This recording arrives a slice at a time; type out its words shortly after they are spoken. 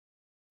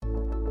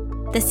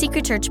The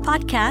Secret Church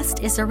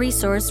podcast is a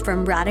resource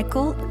from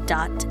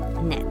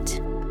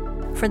radical.net.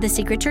 For the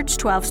Secret Church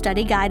 12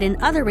 study guide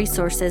and other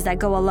resources that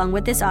go along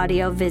with this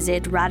audio,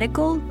 visit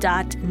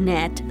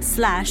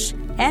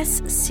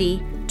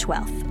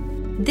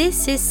radical.net/SC12.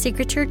 This is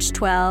Secret Church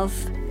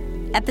 12,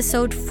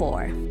 Episode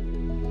 4.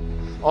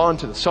 On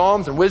to the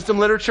Psalms and wisdom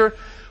literature.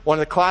 One of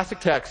the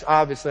classic texts,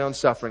 obviously, on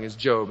suffering is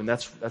Job, and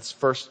that's the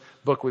first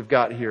book we've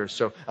got here.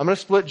 So I'm going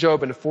to split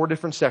Job into 4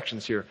 different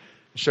sections here.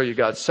 Show you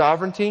God's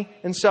sovereignty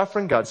in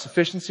suffering, God's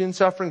sufficiency in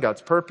suffering,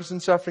 God's purpose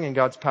in suffering, and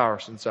God's power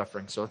in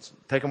suffering. So let's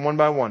take them one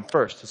by one.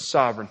 First, His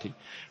sovereignty.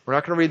 We're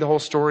not going to read the whole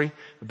story,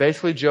 but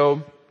basically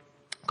Job,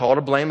 called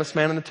a blameless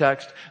man in the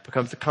text,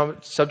 becomes the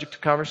subject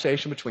of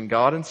conversation between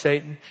God and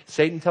Satan.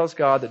 Satan tells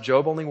God that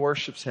Job only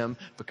worships him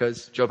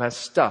because Job has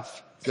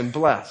stuff. He's been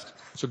blessed.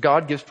 So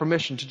God gives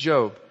permission to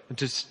Job and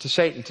to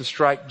Satan to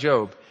strike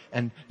Job.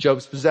 And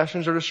Job's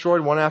possessions are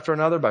destroyed one after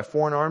another by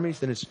foreign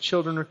armies. Then his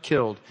children are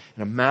killed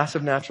in a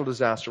massive natural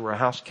disaster where a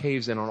house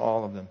caves in on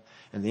all of them.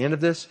 And at the end of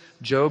this,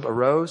 Job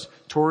arose,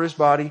 tore his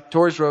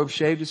robe,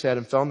 shaved his head,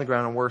 and fell on the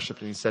ground and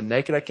worshipped. And he said,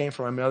 "Naked I came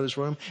from my mother's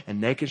womb, and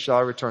naked shall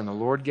I return. The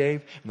Lord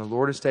gave, and the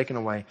Lord has taken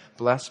away.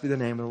 Blessed be the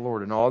name of the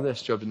Lord." And all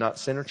this, Job did not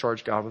sin or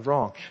charge God with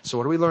wrong. So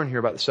what do we learn here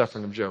about the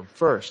suffering of Job?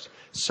 First,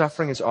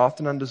 suffering is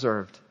often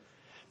undeserved.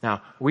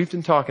 Now, we've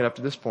been talking up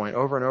to this point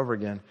over and over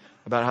again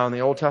about how in the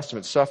Old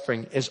Testament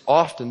suffering is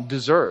often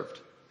deserved.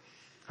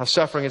 How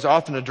suffering is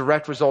often a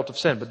direct result of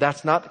sin. But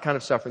that's not the kind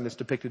of suffering that's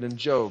depicted in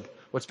Job.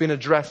 What's being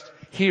addressed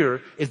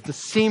here is the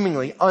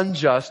seemingly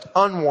unjust,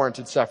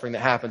 unwarranted suffering that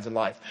happens in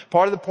life.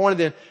 Part of the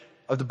point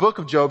of the book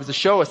of Job is to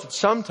show us that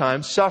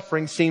sometimes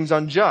suffering seems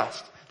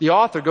unjust. The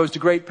author goes to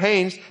great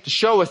pains to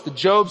show us that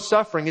Job's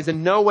suffering is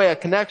in no way a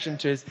connection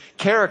to his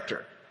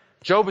character.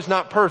 Job is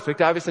not perfect.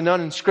 Obviously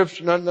none in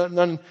Scripture,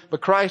 none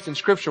but Christ in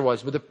Scripture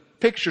was. But the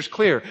picture's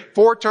clear.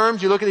 4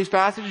 terms, you look at these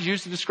passages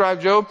used to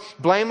describe Job: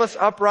 blameless,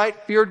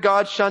 upright, feared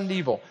God, shunned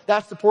evil.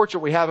 That's the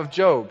portrait we have of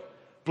Job.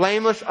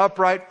 Blameless,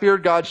 upright,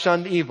 feared God,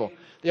 shunned evil.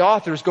 The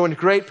author is going to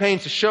great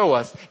pains to show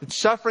us that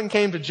suffering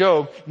came to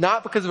Job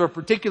not because of a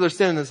particular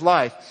sin in his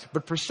life,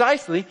 but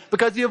precisely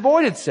because he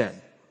avoided sin.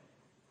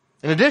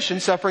 In addition,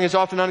 suffering is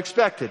often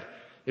unexpected.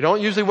 You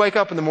don't usually wake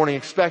up in the morning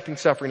expecting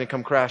suffering to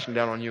come crashing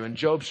down on you, and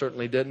Job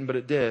certainly didn't, but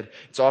it did.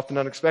 It's often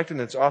unexpected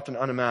and it's often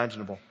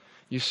unimaginable.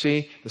 You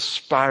see the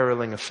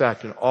spiraling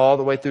effect and all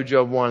the way through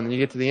Job 1, and then you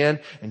get to the end,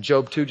 and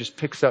Job 2 just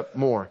picks up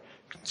more.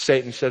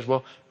 Satan says,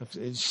 well,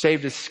 he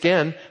saved his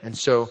skin, and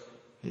so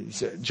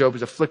Job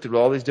is afflicted with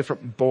all these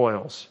different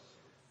boils.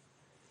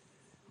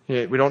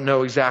 We don't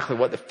know exactly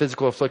what the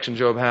physical affliction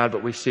Job had,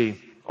 but we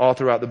see all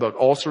throughout the book: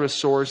 ulcerous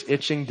sores,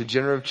 itching,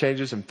 degenerative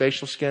changes in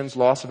facial skins,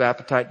 loss of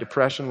appetite,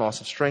 depression,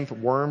 loss of strength,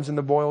 worms in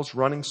the boils,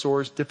 running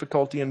sores,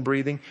 difficulty in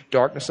breathing,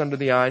 darkness under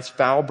the eyes,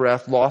 foul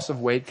breath, loss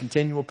of weight,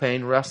 continual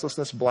pain,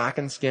 restlessness,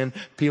 blackened skin,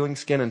 peeling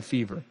skin, and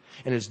fever.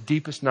 In his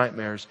deepest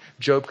nightmares,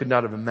 Job could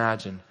not have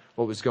imagined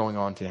what was going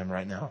on to him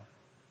right now.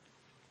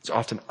 It's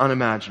often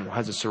unimaginable,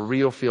 has a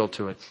surreal feel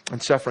to it,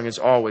 and suffering is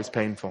always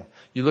painful.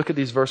 You look at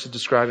these verses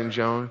describing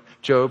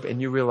Job,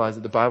 and you realize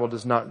that the Bible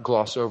does not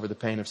gloss over the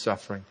pain of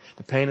suffering.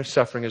 The pain of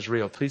suffering is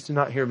real. Please do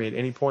not hear me at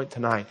any point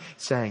tonight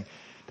saying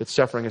that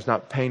suffering is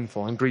not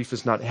painful, and grief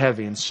is not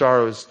heavy, and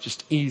sorrow is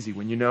just easy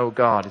when you know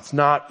God. It's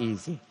not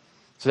easy.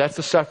 So that's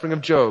the suffering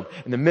of Job.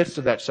 In the midst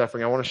of that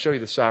suffering, I want to show you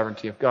the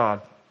sovereignty of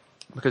God.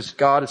 Because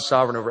God is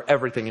sovereign over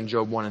everything in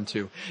Job 1 and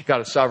 2. God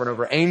is sovereign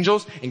over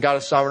angels, and God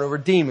is sovereign over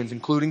demons,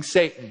 including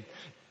Satan.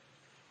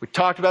 We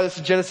talked about this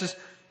in Genesis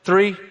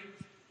 3.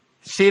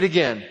 See it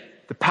again.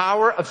 The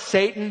power of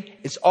Satan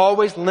is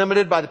always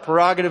limited by the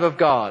prerogative of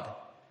God.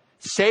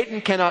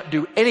 Satan cannot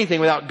do anything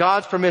without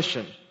God's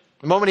permission.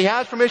 The moment he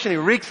has permission, he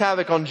wreaks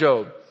havoc on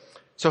Job.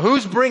 So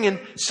who's bringing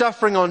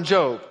suffering on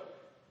Job?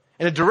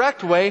 In a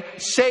direct way,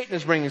 Satan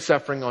is bringing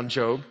suffering on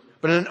Job.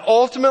 But in an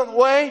ultimate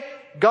way,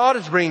 God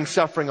is bringing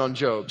suffering on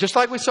Job. Just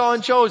like we saw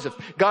in Joseph.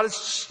 God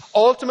is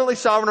ultimately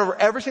sovereign over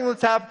every single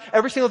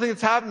thing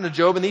that's happened to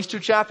Job in these 2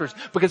 chapters.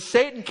 Because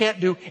Satan can't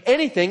do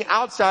anything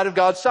outside of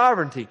God's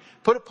sovereignty.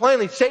 Put it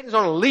plainly, Satan's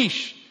on a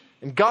leash.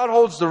 And God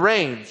holds the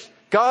reins.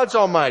 God's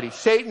almighty.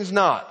 Satan's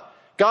not.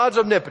 God's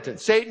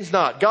omnipotent. Satan's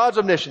not. God's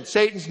omniscient.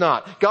 Satan's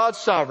not. God's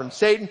sovereign.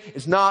 Satan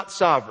is not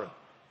sovereign.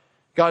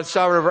 God is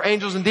sovereign over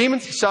angels and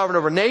demons. He's sovereign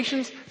over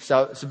nations,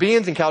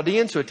 Sabaeans and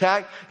Chaldeans who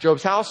attack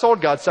Job's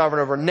household. God's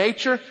sovereign over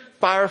nature,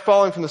 fire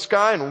falling from the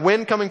sky and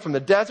wind coming from the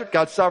desert.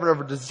 God's sovereign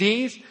over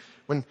disease.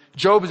 When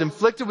Job is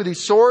inflicted with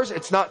these sores,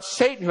 it's not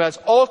Satan who has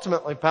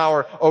ultimately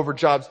power over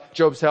Job's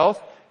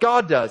health.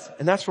 God does.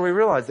 And that's where we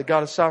realize that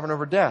God is sovereign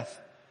over death.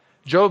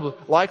 Job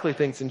likely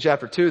thinks in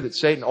chapter 2 that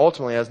Satan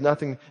ultimately has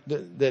nothing,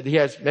 that he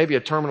has maybe a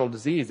terminal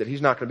disease that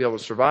he's not going to be able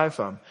to survive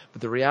from.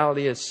 But the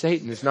reality is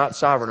Satan is not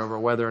sovereign over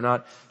whether or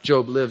not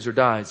Job lives or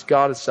dies.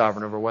 God is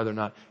sovereign over whether or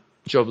not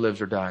Job lives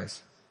or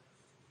dies.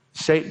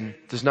 Satan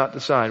does not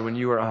decide when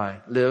you or I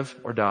live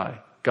or die.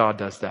 God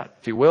does that.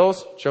 If he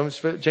wills, James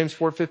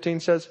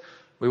 4:15 says,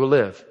 we will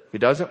live. If he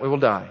doesn't, we will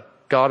die.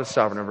 God is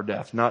sovereign over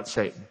death, not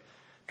Satan.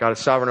 God is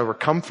sovereign over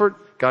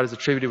comfort. God is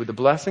attributed with the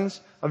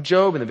blessings of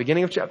Job in the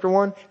beginning of chapter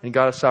 1. And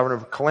God is sovereign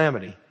over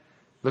calamity.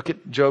 Look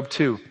at Job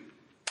 2,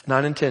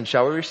 9 and 10.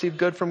 Shall we receive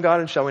good from God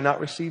and shall we not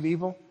receive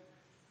evil?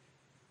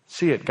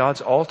 See it.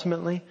 God's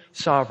ultimately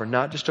sovereign,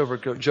 not just over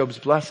Job's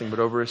blessing, but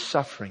over his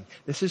suffering.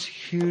 This is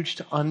huge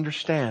to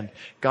understand.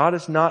 God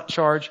is not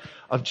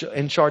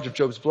in charge of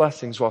Job's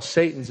blessings while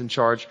Satan's in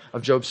charge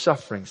of Job's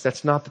sufferings.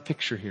 That's not the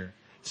picture here.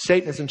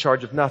 Satan is in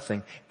charge of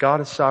nothing.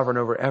 God is sovereign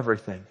over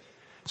everything.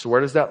 So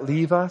where does that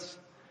leave us?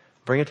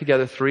 Bring it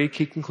together, 3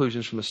 key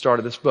conclusions from the start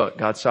of this book.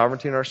 God's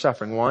sovereignty in our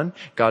suffering. 1,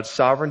 God's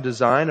sovereign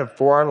design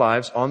for our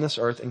lives on this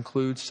earth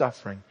includes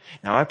suffering.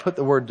 Now I put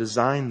the word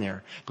design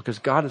there because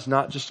God is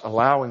not just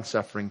allowing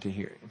suffering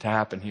to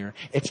happen here.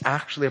 It's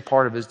actually a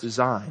part of his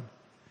design.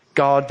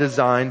 God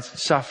designs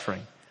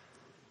suffering.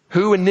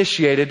 Who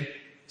initiated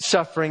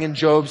suffering in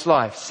Job's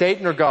life?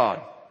 Satan or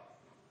God?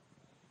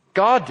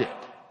 God did.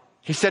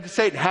 He said to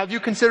Satan, have you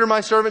considered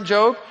my servant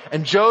Job?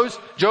 And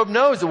Job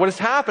knows that what has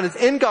happened is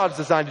in God's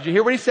design. Did you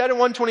hear what he said in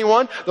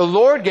 121? The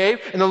Lord gave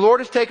and the Lord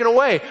has taken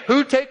away.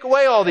 Who take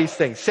away all these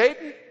things?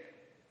 Satan?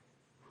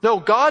 No,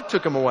 God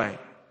took them away.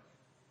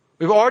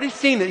 We've already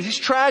seen that these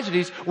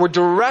tragedies were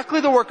directly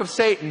the work of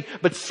Satan,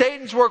 but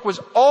Satan's work was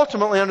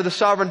ultimately under the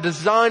sovereign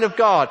design of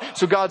God.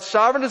 So God's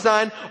sovereign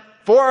design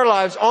for our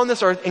lives on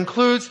this earth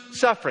includes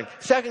suffering.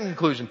 Second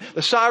conclusion,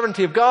 the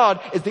sovereignty of God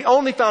is the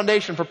only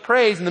foundation for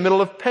praise in the middle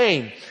of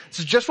pain. This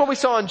is just what we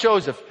saw in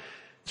Joseph.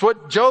 It's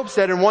what Job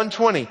said in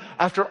 120.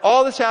 After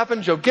all this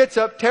happened, Job gets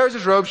up, tears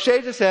his robe,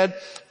 shaves his head,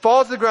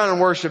 falls to the ground in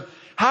worship.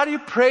 How do you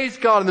praise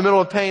God in the middle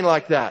of pain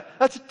like that?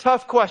 That's a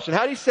tough question.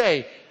 How do you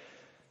say,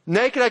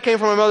 naked I came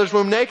from my mother's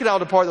womb, naked I'll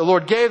depart. The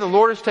Lord gave, the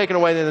Lord has taken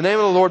away. May the name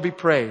of the Lord be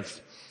praised.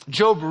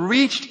 Job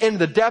reached into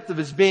the depth of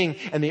his being,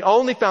 and the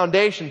only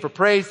foundation for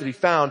praise that he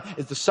found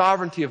is the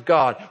sovereignty of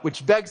God,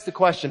 which begs the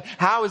question,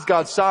 how is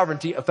God's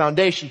sovereignty a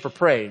foundation for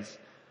praise?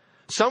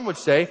 Some would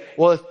say,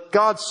 well, if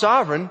God's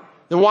sovereign,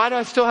 then why do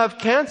I still have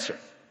cancer?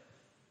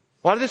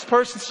 Why does this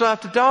person still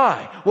have to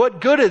die?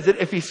 What good is it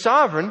if he's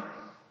sovereign,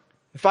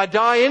 if I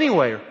die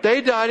anyway, or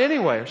they died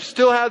anyway, or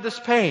still have this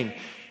pain?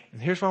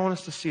 And here's what I want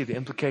us to see, the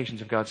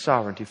implications of God's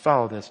sovereignty.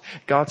 Follow this.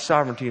 God's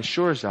sovereignty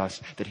assures us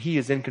that he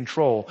is in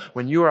control.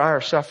 When you or I are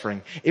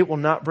suffering, it will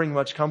not bring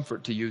much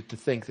comfort to you to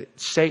think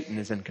that Satan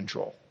is in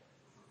control.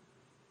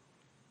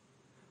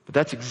 But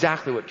that's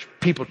exactly what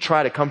people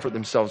try to comfort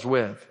themselves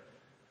with.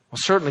 Well,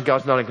 certainly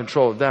God's not in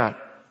control of that.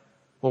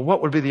 Well,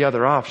 what would be the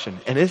other option?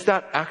 And is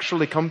that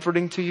actually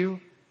comforting to you?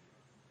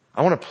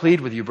 I want to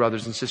plead with you,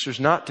 brothers and sisters,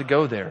 not to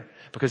go there.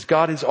 Because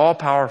God is all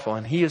powerful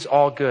and he is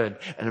all good.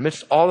 And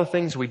amidst all the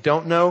things we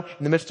don't know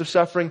in the midst of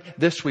suffering,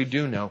 this we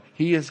do know.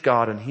 He is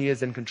God and he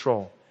is in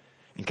control.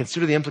 And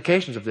consider the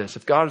implications of this.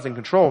 If God is in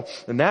control,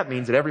 then that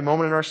means that every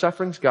moment in our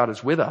sufferings, God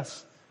is with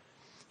us.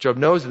 Job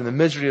knows that in the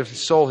misery of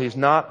his soul, he is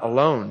not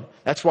alone.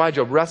 That's why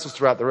Job wrestles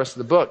throughout the rest of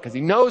the book, because he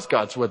knows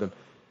God's with him.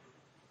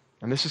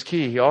 And this is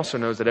key. He also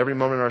knows that every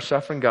moment in our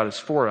suffering, God is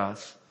for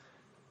us.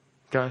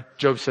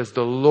 Job says,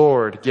 the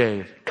Lord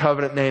gave.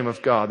 Covenant name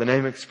of God. The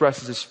name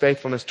expresses his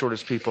faithfulness toward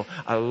his people.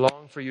 I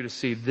long for you to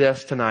see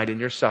this tonight in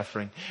your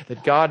suffering.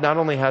 That God not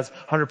only has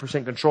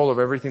 100% control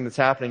over everything that's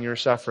happening in your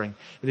suffering,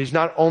 that he's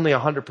not only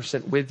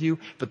 100% with you,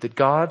 but that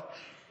God,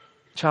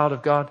 child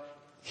of God,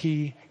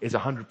 he is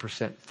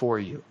 100% for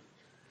you.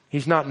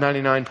 He's not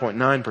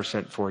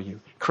 99.9% for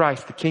you.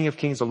 Christ, the King of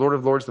Kings, the Lord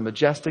of Lords, the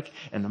majestic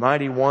and the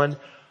mighty one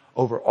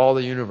over all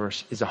the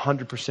universe is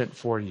 100%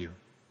 for you.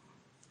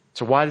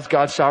 So why does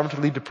God's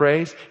sovereignty lead to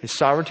praise? His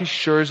sovereignty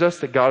assures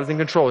us that God is in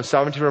control. His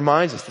sovereignty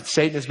reminds us that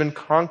Satan has been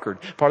conquered.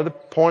 Part of the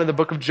point of the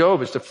book of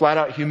Job is to flat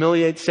out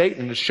humiliate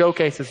Satan and to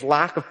showcase his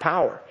lack of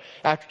power.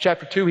 After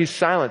chapter 2, he's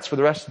silenced for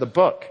the rest of the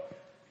book.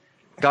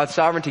 God's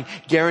sovereignty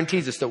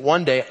guarantees us that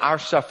one day our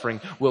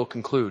suffering will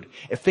conclude.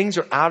 If things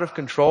are out of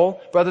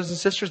control, brothers and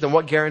sisters, then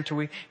what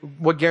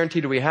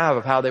guarantee do we have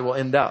of how they will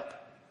end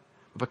up?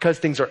 Because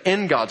things are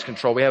in God's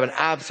control, we have an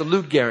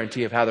absolute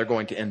guarantee of how they're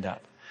going to end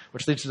up.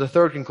 Which leads to the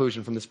third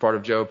conclusion from this part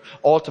of Job.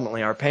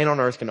 Ultimately, our pain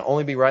on earth can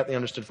only be rightly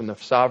understood from the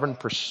sovereign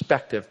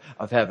perspective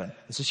of heaven.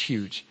 This is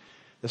huge.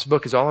 This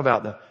book is all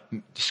about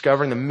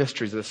discovering the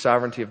mysteries of the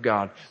sovereignty of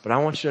God. But I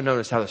want you to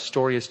notice how the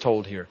story is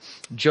told here.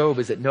 Job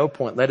is at no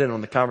point let in on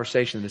the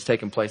conversation that has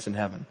taken place in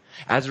heaven.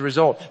 As a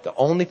result, the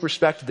only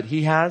perspective that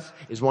he has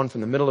is one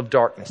from the middle of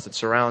darkness that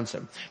surrounds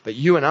him. But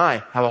you and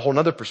I have a whole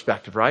other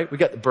perspective, right? We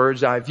got the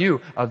bird's eye view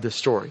of this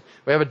story.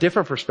 We have a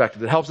different perspective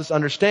that helps us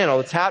understand all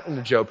that's happening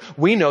to Job.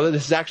 We know that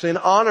this is actually an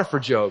honor for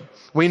Job.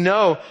 We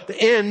know the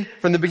end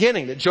from the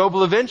beginning, that Job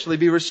will eventually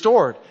be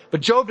restored. But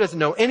Job doesn't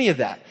know any of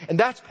that. And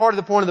that's part of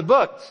the point of the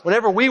book.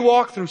 Whenever we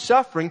walk through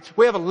suffering,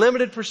 we have a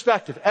limited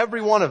perspective,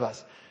 every one of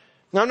us.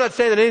 Now, I'm not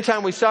saying that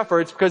anytime we suffer,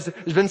 it's because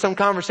there's been some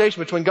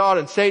conversation between God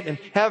and Satan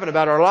in heaven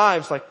about our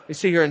lives, like we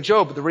see here in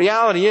Job. But the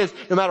reality is,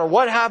 no matter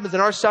what happens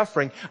in our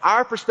suffering,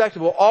 our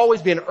perspective will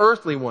always be an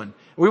earthly one.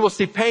 We will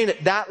see pain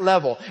at that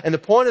level. And the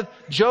point of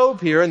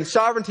Job here and the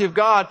sovereignty of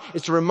God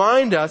is to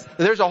remind us that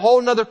there's a whole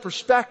nother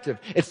perspective.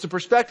 It's the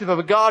perspective of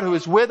a God who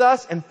is with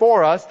us and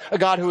for us, a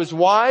God who is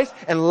wise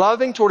and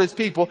loving toward His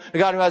people, a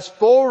God who has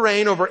full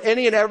reign over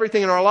any and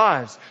everything in our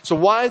lives. So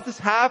why is this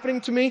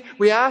happening to me,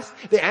 we ask?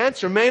 The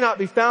answer may not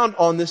be found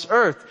on this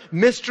earth.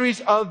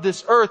 Mysteries of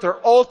this earth are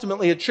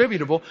ultimately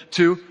attributable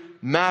to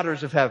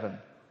matters of heaven.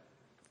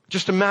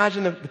 Just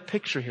imagine the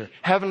picture here.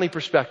 Heavenly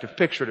perspective,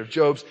 pictured of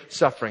Job's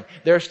suffering.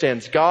 There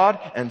stands God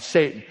and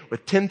Satan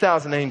with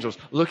 10,000 angels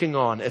looking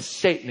on as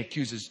Satan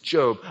accuses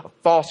Job of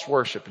false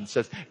worship and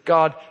says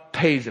God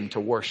pays him to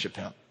worship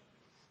him.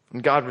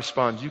 And God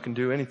responds, you can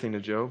do anything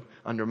to Job.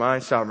 Under my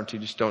sovereignty,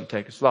 just don't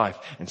take his life.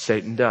 And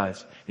Satan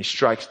does. He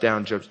strikes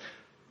down Job's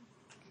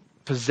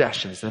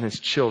possessions and his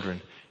children.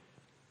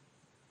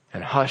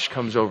 And hush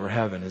comes over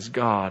heaven as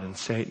God and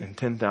Satan and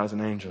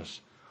 10,000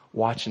 angels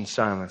watch in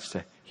silence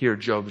to hear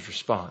Job's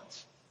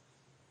response.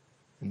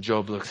 And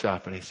Job looks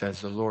up and he says,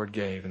 the Lord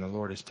gave and the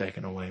Lord has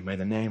taken away. May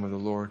the name of the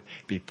Lord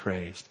be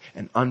praised.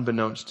 And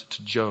unbeknownst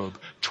to Job,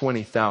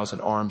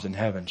 20,000 arms in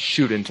heaven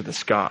shoot into the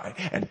sky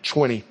and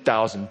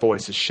 20,000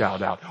 voices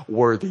shout out,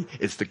 worthy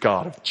is the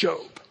God of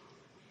Job.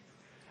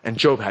 And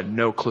Job had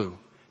no clue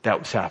that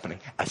was happening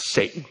as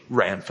Satan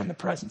ran from the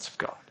presence of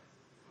God.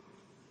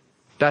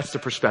 That's the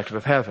perspective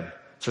of heaven.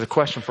 So the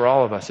question for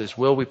all of us is,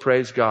 will we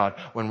praise God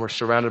when we're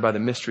surrounded by the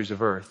mysteries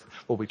of earth?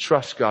 Will we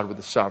trust God with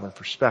the sovereign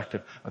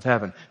perspective of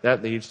heaven?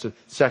 That leads to the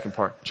second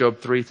part,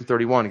 Job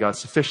 3-31, God's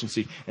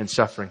sufficiency in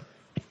suffering.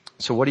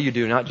 So what do you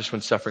do not just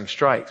when suffering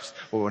strikes,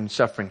 but when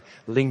suffering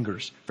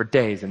lingers for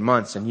days and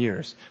months and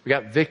years? We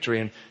got victory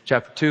in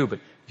chapter 2, but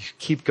you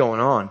keep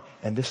going on,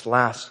 and this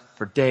lasts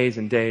for days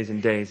and days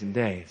and days and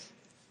days.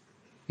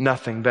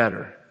 Nothing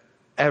better.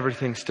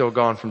 Everything's still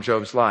gone from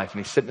Job's life. And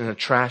he's sitting in a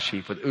trash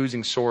heap with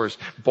oozing sores,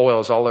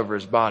 boils all over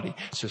his body.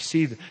 So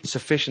see the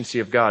sufficiency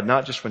of God,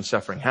 not just when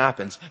suffering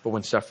happens, but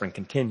when suffering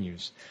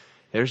continues.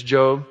 There's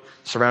Job,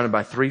 surrounded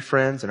by 3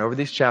 friends. And over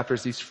these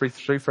chapters, these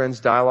three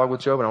friends dialogue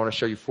with Job. And I want to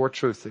show you 4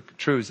 truths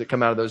that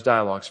come out of those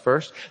dialogues.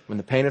 First, when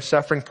the pain of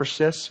suffering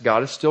persists,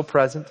 God is still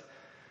present.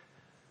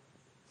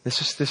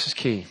 This is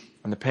key.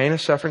 When the pain of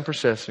suffering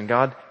persists and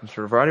God, in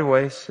a variety of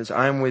ways, says,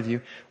 I am with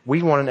you,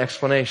 we want an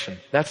explanation.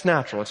 That's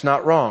natural. It's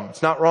not wrong.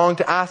 It's not wrong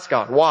to ask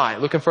God. Why?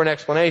 Looking for an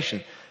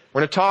explanation.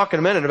 We're going to talk in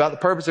a minute about the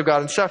purpose of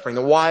God in suffering,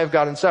 the why of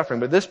God in suffering.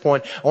 But at this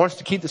point, I want us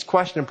to keep this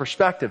question in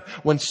perspective.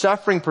 When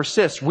suffering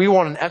persists, we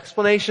want an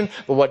explanation,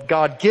 but what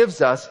God gives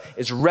us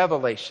is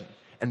revelation.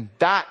 And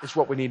that is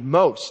what we need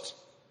most.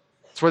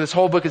 That's where this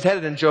whole book is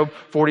headed in Job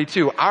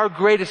 42. Our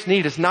greatest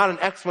need is not an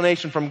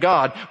explanation from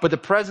God, but the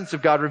presence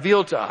of God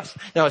revealed to us.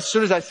 Now, as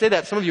soon as I say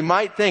that, some of you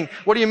might think,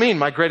 what do you mean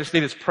my greatest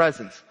need is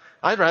presence?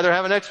 I'd rather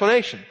have an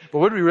explanation. But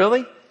would we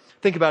really?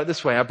 Think about it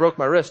this way. I broke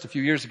my wrist a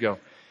few years ago.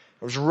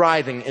 I was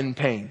writhing in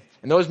pain.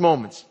 In those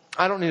moments,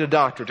 I don't need a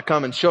doctor to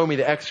come and show me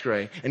the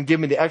x-ray and give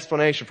me the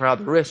explanation for how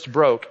the wrist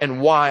broke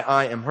and why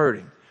I am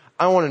hurting.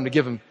 I want him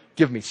to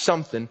give me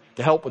something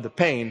to help with the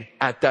pain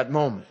at that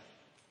moment.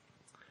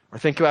 Or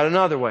think about it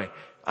another way.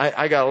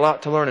 I got a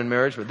lot to learn in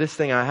marriage, but this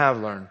thing I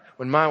have learned.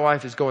 When my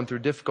wife is going through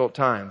difficult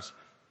times,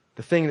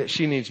 the thing that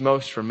she needs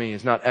most from me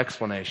is not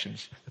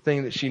explanations. The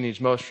thing that she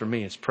needs most from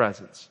me is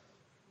presence.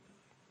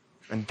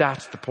 And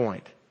that's the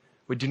point.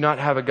 We do not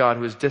have a God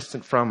who is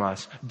distant from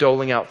us,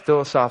 doling out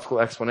philosophical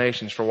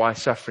explanations for why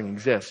suffering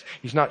exists.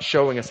 He's not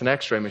showing us an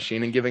x-ray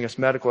machine and giving us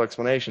medical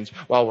explanations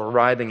while we're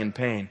writhing in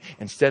pain.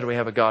 Instead, we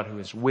have a God who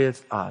is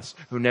with us,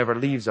 who never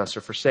leaves us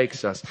or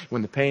forsakes us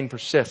when the pain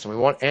persists and we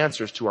want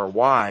answers to our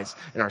whys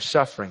and our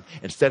suffering.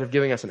 Instead of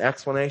giving us an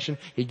explanation,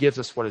 He gives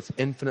us what is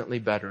infinitely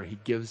better. He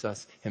gives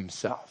us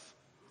Himself.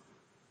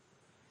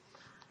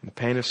 When the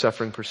pain of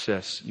suffering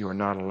persists, you are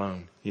not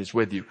alone. He is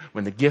with you.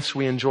 When the gifts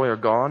we enjoy are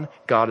gone,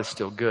 God is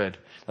still good.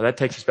 Now that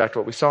takes us back to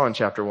what we saw in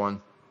chapter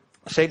 1.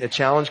 Satan had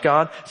challenged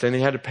God, saying he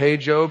had to pay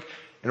Job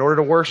in order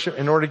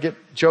to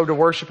get Job to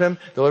worship him.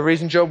 The only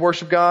reason Job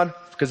worshiped God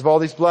is because of all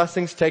these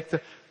blessings. Take the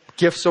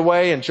gifts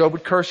away and Job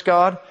would curse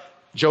God.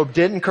 Job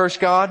didn't curse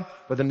God,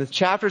 but then the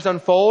chapters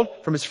unfold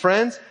from his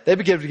friends. They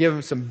begin to give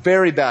him some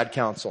very bad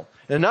counsel.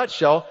 In a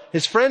nutshell,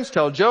 his friends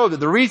tell Job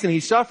that the reason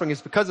he's suffering is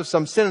because of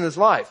some sin in his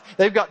life.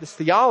 They've got this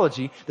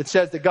theology that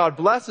says that God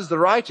blesses the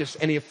righteous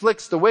and He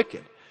afflicts the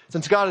wicked.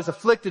 Since God has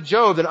afflicted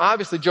Job, then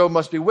obviously Job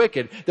must be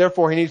wicked.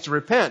 Therefore, he needs to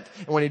repent.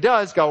 And when he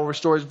does, God will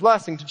restore His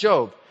blessing to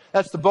Job.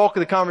 That's the bulk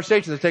of the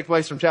conversations that take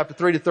place from chapter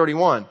 3 to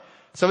 31.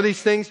 Some of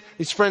these things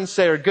these friends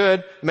say are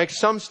good. They make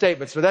some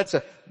statements, but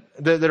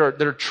that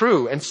are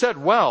true and said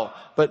well.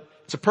 But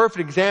it's a perfect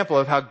example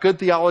of how good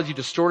theology,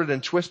 distorted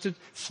and twisted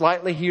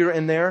slightly here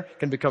and there,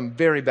 can become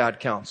very bad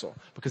counsel.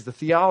 Because the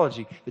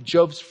theology that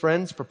Job's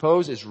friends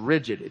propose is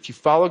rigid. If you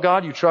follow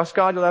God, you trust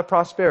God, you'll have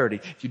prosperity.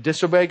 If you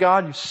disobey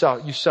God, you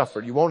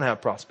suffer. You won't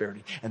have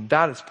prosperity. And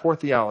that is poor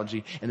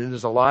theology, and it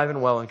is alive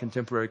and well in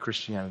contemporary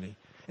Christianity.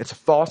 It's a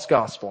false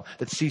gospel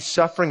that sees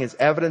suffering as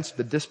evidence of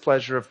the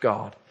displeasure of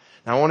God.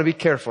 Now, I want to be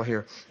careful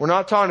here. We're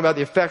not talking about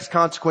the effects,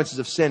 consequences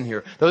of sin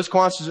here. Those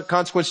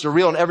consequences are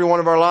real in every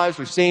one of our lives.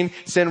 We've seen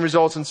sin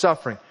results in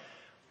suffering.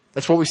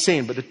 That's what we've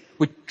seen. But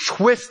we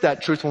twist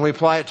that truth when we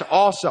apply it to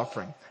all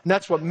suffering. And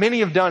that's what many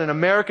have done in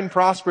American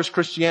prosperous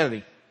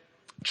Christianity.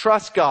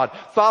 Trust God,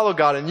 follow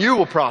God, and you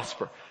will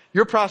prosper.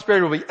 Your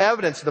prosperity will be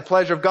evidence of the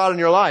pleasure of God in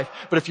your life.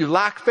 But if you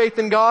lack faith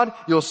in God,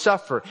 you'll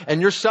suffer.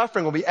 And your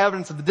suffering will be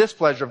evidence of the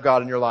displeasure of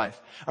God in your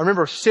life. I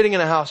remember sitting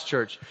in a house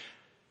church,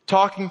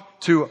 talking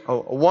to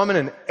a woman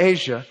in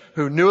Asia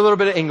who knew a little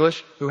bit of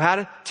English, who had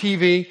a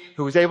TV,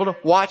 who was able to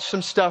watch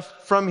some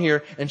stuff from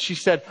here. And she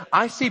said,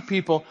 I see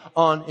people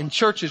in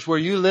churches where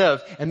you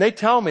live, and they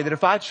tell me that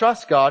if I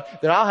trust God,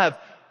 that I'll have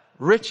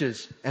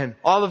riches and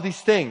all of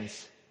these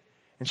things.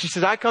 And she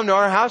said, I come to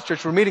our house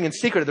church, we're meeting in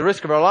secret at the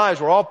risk of our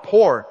lives, we're all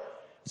poor.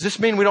 Does this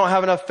mean we don't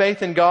have enough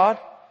faith in God?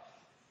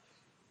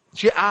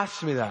 She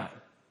asked me that.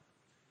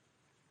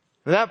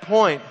 At that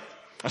point,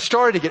 I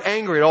started to get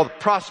angry at all the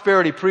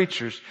prosperity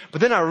preachers. But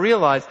then I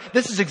realized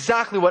this is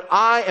exactly what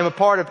I am a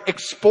part of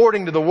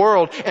exporting to the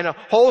world, and a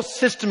whole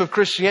system of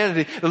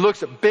Christianity that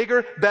looks at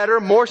bigger, better,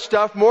 more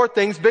stuff, more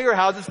things, bigger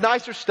houses,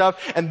 nicer stuff.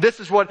 And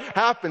this is what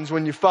happens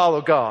when you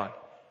follow God.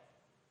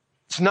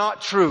 It's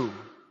not true.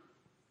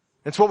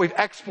 It's what we've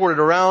exported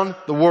around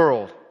the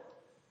world.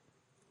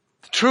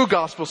 The true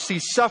gospel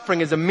sees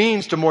suffering as a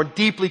means to more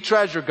deeply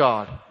treasure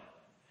God.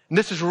 And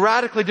this is a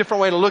radically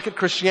different way to look at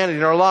Christianity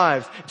in our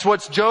lives. It's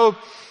what Job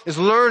is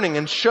learning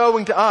and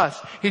showing to us.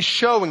 He's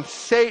showing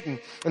Satan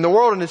and the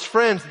world and his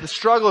friends the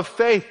struggle of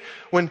faith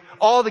when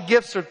all the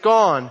gifts are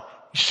gone.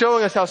 He's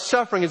showing us how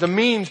suffering is a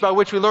means by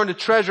which we learn to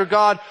treasure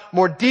God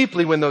more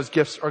deeply when those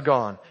gifts are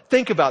gone.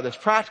 Think about this,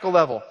 practical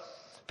level.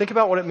 Think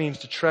about what it means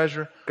to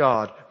treasure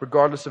God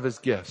regardless of His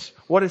gifts.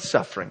 What is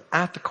suffering?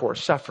 At the core,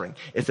 suffering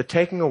is the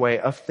taking away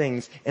of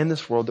things in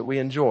this world that we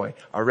enjoy.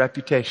 Our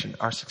reputation,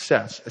 our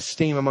success,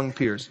 esteem among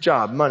peers,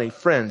 job, money,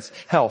 friends,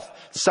 health,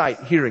 sight,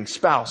 hearing,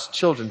 spouse,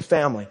 children,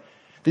 family.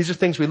 These are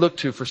things we look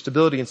to for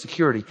stability and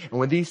security. And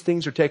when these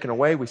things are taken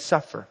away, we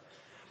suffer.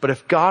 But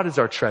if God is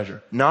our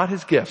treasure, not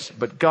His gifts,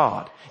 but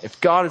God,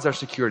 if God is our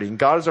security and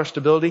God is our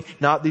stability,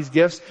 not these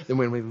gifts, then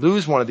when we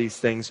lose one of these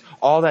things,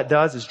 all that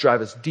does is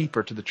drive us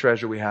deeper to the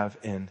treasure we have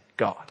in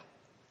God.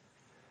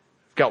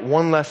 We've got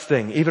one less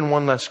thing, even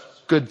one less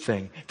good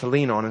thing to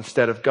lean on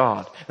instead of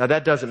God. Now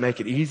that doesn't make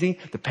it easy.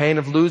 The pain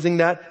of losing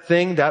that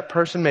thing, that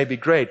person may be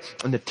great,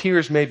 and the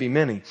tears may be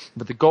many,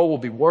 but the goal will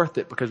be worth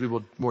it because we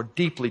will more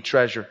deeply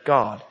treasure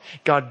God.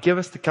 God, give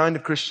us the kind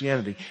of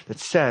Christianity that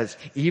says,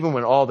 even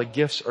when all the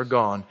gifts are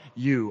gone,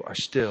 you are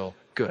still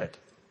good.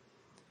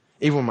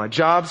 Even when my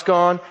job's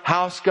gone,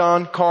 house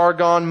gone, car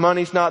gone,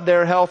 money's not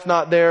there, health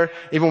not there,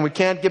 even when we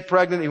can't get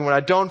pregnant, even when I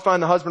don't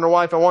find the husband or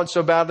wife I want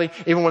so badly,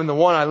 even when the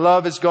one I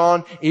love is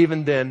gone,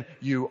 even then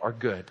you are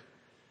good.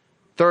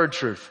 Third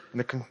truth, in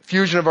the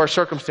confusion of our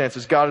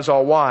circumstances, God is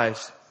all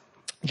wise.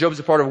 Job is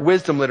a part of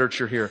wisdom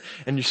literature here.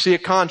 And you see a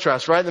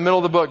contrast right in the middle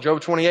of the book,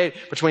 Job 28,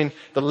 between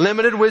the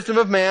limited wisdom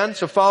of man.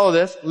 So follow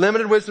this,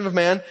 limited wisdom of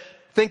man.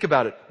 Think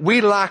about it. We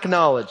lack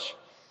knowledge.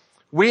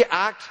 We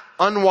act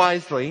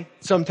unwisely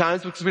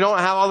sometimes because we don't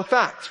have all the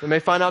facts. We may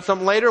find out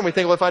something later and we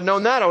think, well, if I'd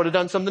known that, I would have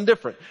done something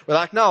different. We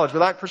lack knowledge. We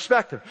lack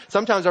perspective.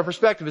 Sometimes our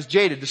perspective is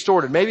jaded,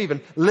 distorted, maybe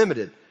even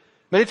limited.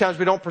 Many times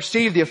we don't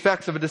perceive the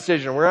effects of a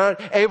decision. We're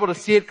not able to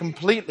see it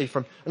completely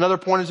from another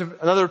point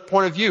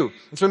of view.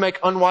 And so we make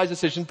unwise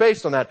decisions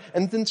based on that.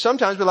 And then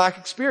sometimes we lack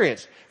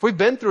experience. If we've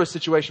been through a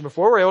situation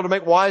before, we're able to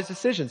make wise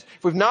decisions.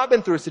 If we've not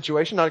been through a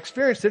situation, not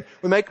experienced it,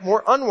 we make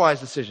more unwise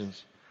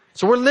decisions.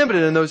 So we're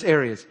limited in those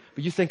areas.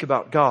 But you think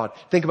about God.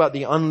 Think about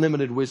the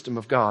unlimited wisdom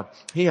of God.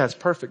 He has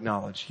perfect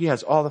knowledge. He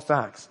has all the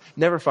facts.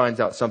 Never finds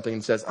out something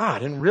and says, I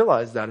didn't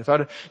realize that. If I'd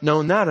have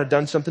known that, I'd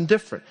done something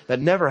different. That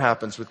never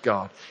happens with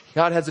God.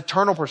 God has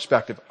eternal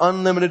perspective,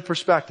 unlimited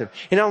perspective.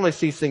 He not only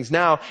sees things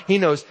now, He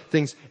knows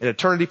things in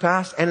eternity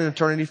past and in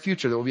eternity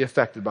future that will be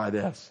affected by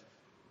this.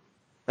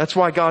 That's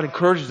why God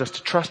encourages us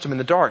to trust Him in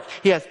the dark.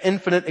 He has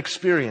infinite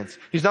experience.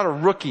 He's not a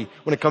rookie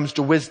when it comes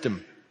to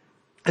wisdom.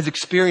 His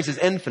experience is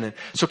infinite.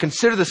 So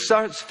consider the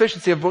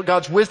sufficiency of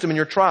God's wisdom in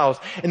your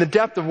trials, in the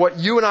depth of what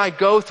you and I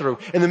go through,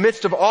 in the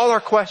midst of all our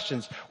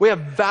questions. We have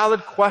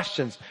valid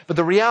questions, but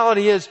the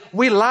reality is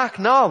we lack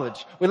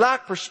knowledge, we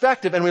lack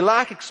perspective, and we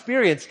lack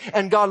experience.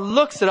 And God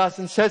looks at us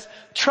and says,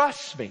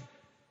 trust me.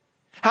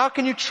 How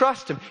can you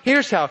trust Him?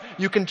 Here's how.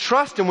 You can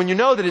trust Him when you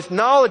know that His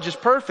knowledge is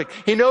perfect.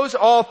 He knows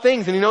all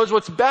things and He knows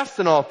what's best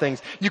in all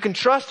things. You can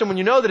trust Him when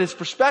you know that His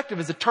perspective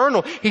is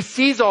eternal. He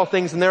sees all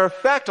things and their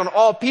effect on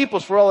all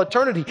peoples for all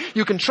eternity.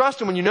 You can trust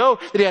Him when you know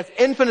that He has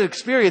infinite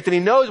experience and He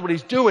knows what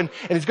He's doing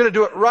and He's going to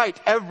do it right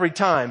every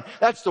time.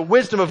 That's the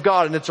wisdom of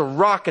God, and it's a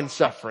rock in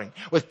suffering.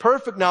 With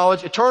perfect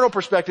knowledge, eternal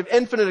perspective,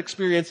 infinite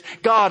experience,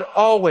 God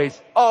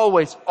always,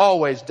 always,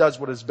 always does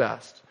what is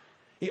best.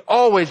 He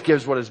always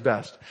gives what is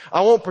best.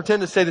 I won't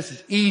pretend to say this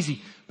is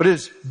easy, but it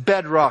is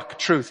bedrock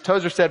truth.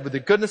 Tozer said, with the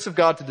goodness of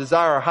God to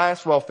desire our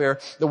highest welfare,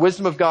 the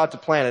wisdom of God to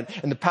plan it,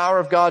 and the power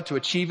of God to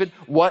achieve it,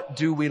 what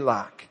do we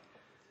lack?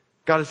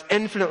 God is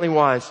infinitely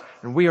wise,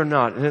 and we are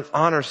not, and it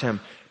honors Him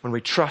when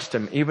we trust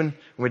Him, even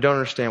when we don't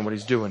understand what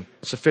He's doing.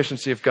 The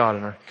sufficiency of God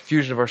in our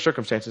confusion of our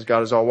circumstances,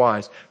 God is all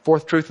wise.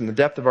 Fourth truth, in the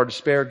depth of our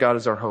despair, God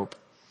is our hope.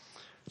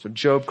 So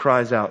Job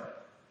cries out,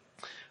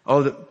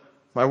 Oh, that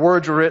my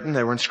words were written,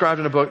 they were inscribed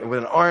in a book with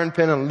an iron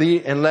pen and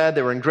lead,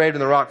 they were engraved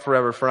in the rock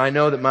forever. For I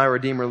know that my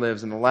Redeemer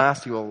lives, and the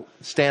last he will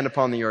stand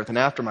upon the earth. And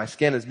after my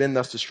skin has been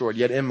thus destroyed,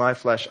 yet in my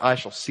flesh I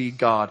shall see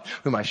God,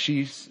 whom I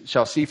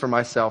shall see for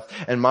myself,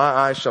 and my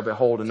eyes shall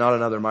behold, and not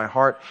another. My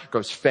heart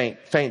grows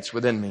faints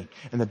within me.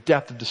 In the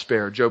depth of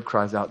despair, Job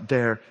cries out,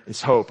 there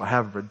is hope. I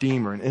have a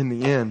Redeemer, and in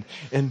the end,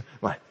 in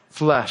my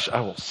flesh,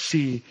 I will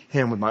see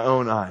him with my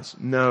own eyes.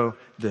 Know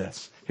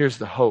this. Here's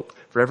the hope.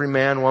 For every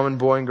man, woman,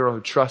 boy, and girl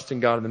who trusts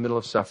in God in the middle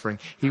of suffering,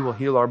 he will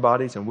heal our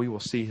bodies and we will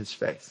see his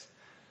face.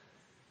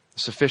 The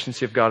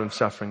sufficiency of God in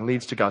suffering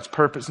leads to God's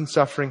purpose in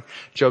suffering.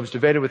 Job's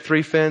debated with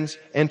 3 friends.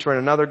 Enter in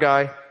another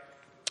guy.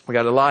 We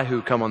got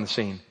Elihu come on the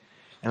scene.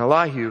 And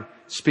Elihu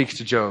speaks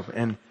to Job.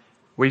 And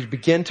we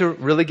begin to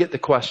really get the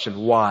question,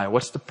 why?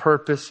 What's the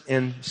purpose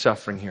in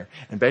suffering here?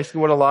 And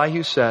basically what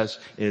Elihu says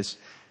is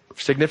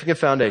significant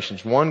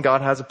foundations. 1,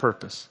 God has a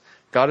purpose.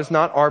 God is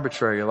not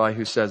arbitrary,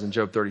 Elihu says in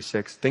Job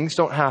 36. Things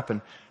don't happen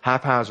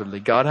haphazardly.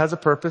 God has a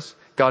purpose.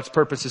 God's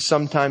purpose is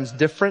sometimes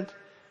different.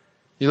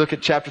 You look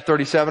at chapter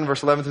 37,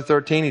 verse 11 through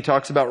 13. He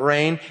talks about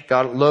rain.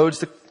 God loads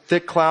the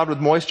thick cloud with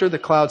moisture. The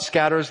cloud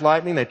scatters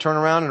lightning. They turn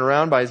around and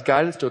around by his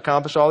guidance to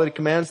accomplish all that he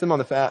commands them on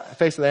the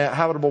face of the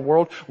habitable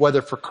world,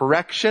 whether for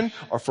correction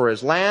or for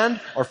his land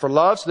or for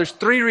love. So there's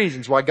 3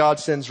 reasons why God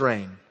sends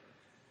rain.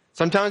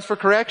 Sometimes for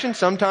correction,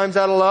 sometimes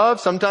out of love,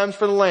 sometimes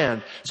for the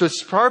land. So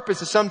his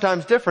purpose is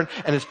sometimes different,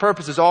 and his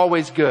purpose is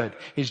always good.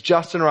 He's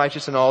just and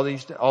righteous in all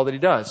that he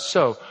does.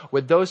 So,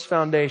 with those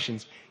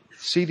foundations,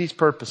 see these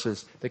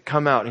purposes that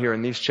come out here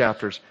in these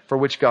chapters for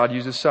which God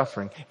uses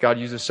suffering. God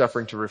uses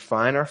suffering to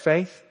refine our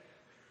faith.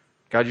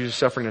 God uses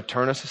suffering to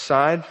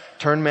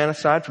turn man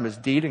aside from his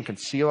deed and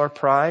conceal our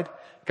pride.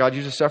 God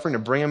uses suffering to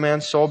bring a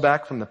man's soul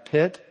back from the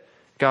pit.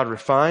 God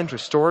refines,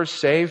 restores,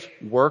 saves,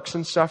 works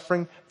in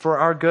suffering for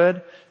our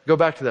good. Go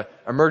back to the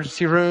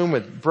emergency room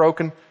with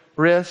broken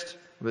wrist.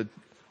 With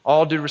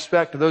all due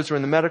respect to those who are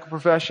in the medical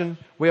profession,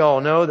 we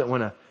all know that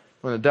when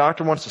a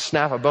doctor wants to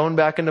snap a bone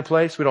back into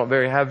place, we don't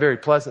have very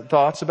pleasant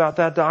thoughts about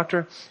that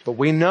doctor. But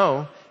we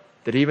know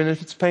that even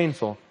if it's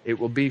painful, it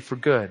will be for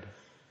good.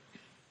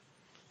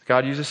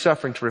 God uses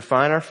suffering to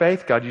refine our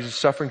faith. God uses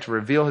suffering to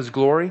reveal his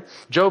glory.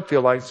 Job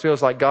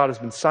feels like God has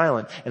been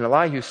silent. And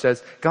Elihu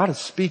says, God is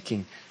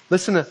speaking.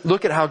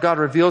 Look at how God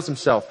reveals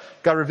himself.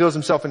 God reveals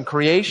himself in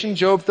creation,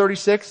 Job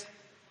 36.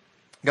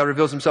 God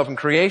reveals himself in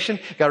creation.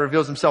 God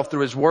reveals himself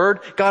through his word.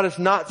 God is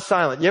not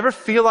silent. You ever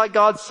feel like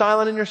God's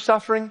silent in your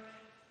suffering?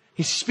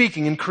 He's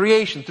speaking in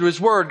creation through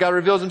his word. God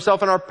reveals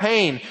himself in our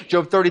pain,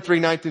 Job 33,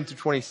 19 through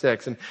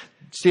 26. And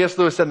C.S.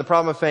 Lewis said in The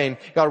Problem of Pain,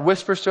 God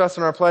whispers to us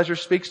in our pleasure,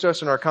 speaks to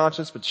us in our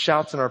conscience, but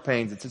shouts in our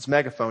pains. It's his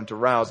megaphone to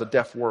rouse a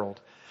deaf world.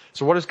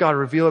 So what does God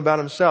reveal about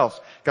himself?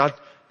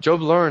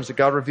 Job learns that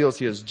God reveals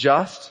he is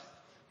just.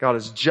 God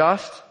is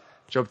just.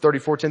 Job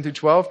 34, 10 through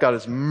 12. God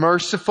is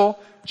merciful.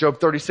 Job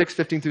 36,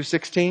 15 through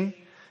 16.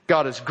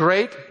 God is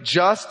great,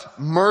 just,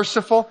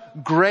 merciful,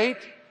 great.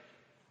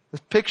 The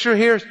picture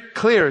here is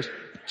clear.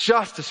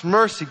 Justice,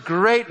 mercy,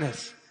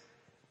 greatness.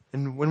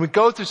 And when we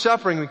go through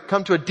suffering, we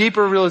come to a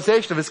deeper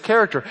realization of his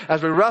character.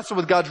 As we wrestle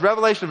with God's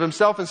revelation of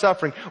himself in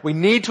suffering, we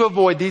need to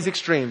avoid these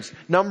extremes.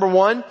 Number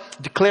 1,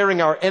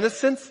 declaring our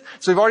innocence.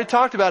 So we've already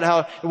talked about how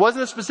it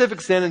wasn't a specific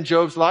sin in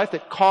Job's life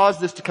that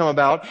caused this to come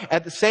about.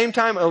 At the same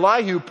time,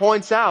 Elihu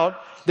points out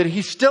that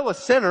he's still a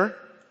sinner.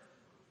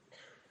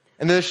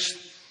 And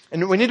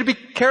we need to be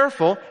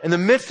careful in the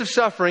midst of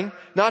suffering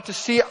not to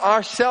see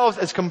ourselves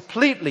as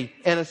completely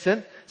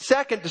innocent.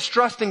 Second,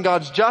 distrusting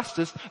God's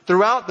justice.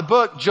 Throughout the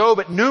book, Job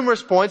at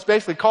numerous points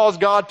basically calls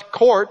God to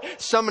court,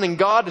 summoning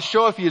God to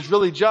show if he is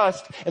really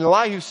just. And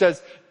Elihu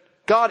says,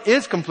 God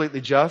is completely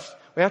just.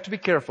 We have to be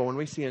careful when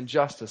we see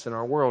injustice in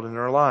our world and in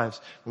our lives.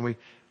 When we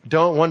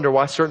don't wonder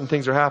why certain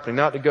things are happening.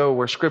 Not to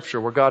go in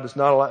Scripture where God does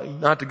not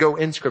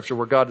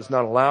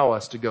allow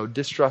us to go,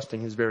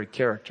 distrusting his very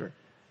character.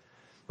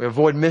 We need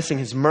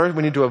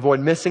to avoid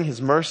missing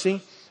his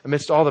mercy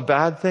amidst all the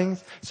bad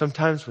things.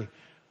 Sometimes we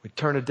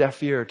turn a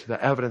deaf ear to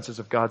the evidences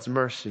of God's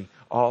mercy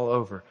all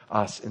over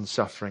us in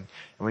suffering.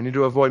 And we need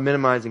to avoid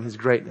minimizing his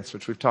greatness,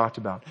 which we've talked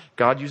about.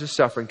 God uses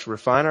suffering to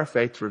refine our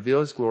faith, to reveal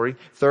his glory.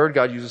 Third,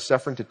 God uses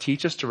suffering to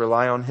teach us to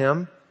rely on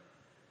him.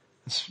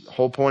 This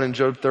whole point in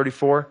Job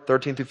 34,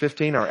 13 through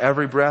 15, our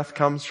every breath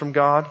comes from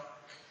God.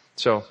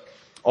 So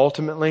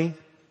ultimately,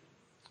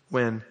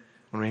 when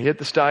we hit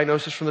this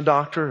diagnosis from the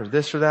doctor or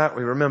this or that,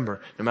 we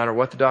remember, no matter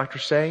what the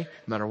doctors say,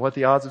 no matter what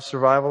the odds of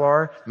survival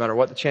are, no matter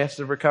what the chances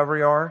of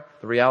recovery are,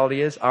 the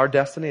reality is our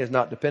destiny is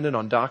not dependent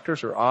on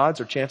doctors or odds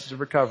or chances of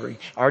recovery.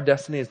 Our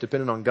destiny is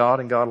dependent on God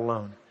and God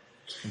alone.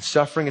 And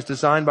suffering is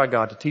designed by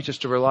God to teach us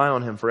to rely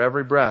on him for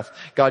every breath.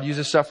 God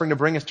uses suffering to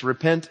bring us to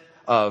repent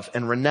of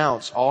and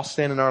renounce all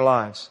sin in our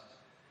lives.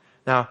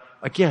 Now,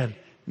 again,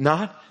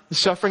 not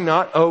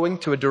owing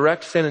to a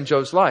direct sin in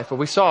Job's life. But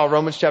we saw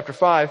Romans chapter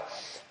 5,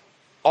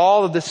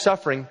 all of this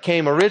suffering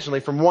came originally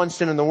from one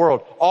sin in the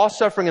world. All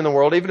suffering in the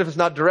world, even if it's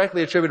not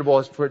directly attributable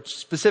as to a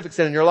specific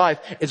sin in your life,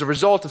 is a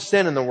result of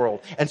sin in the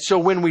world. And so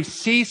when we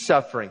see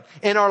suffering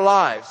in our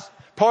lives,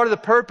 part of the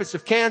purpose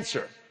of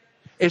cancer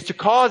is to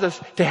cause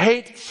us to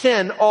hate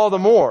sin all the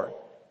more.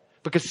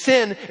 Because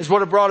sin is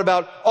what brought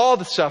about all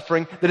the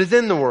suffering that is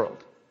in the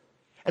world.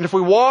 And if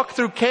we walk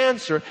through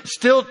cancer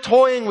still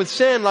toying with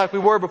sin like we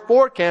were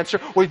before cancer,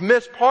 we've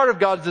missed part of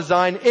God's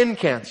design in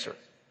cancer.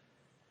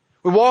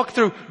 We walk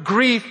through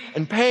grief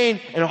and pain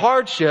and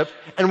hardship,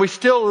 and we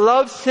still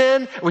love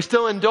sin, and we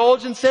still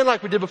indulge in sin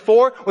like we did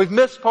before. We've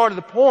missed part of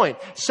the point.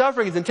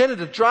 Suffering is intended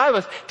to drive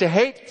us to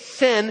hate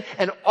sin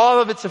and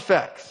all of its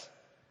effects.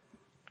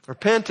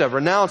 Repent of,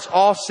 renounce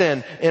all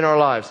sin in our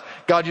lives.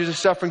 God uses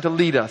suffering to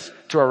lead us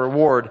to our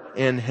reward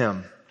in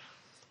Him.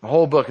 The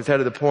whole book is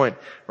headed to the point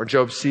where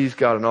Job sees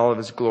God in all of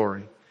His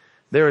glory.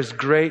 There is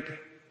great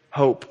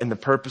hope in the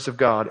purpose of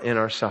God in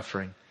our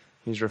suffering.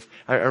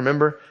 I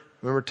remember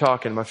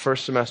talking my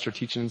first semester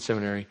teaching in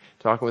seminary,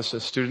 talking with a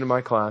student in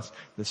my class.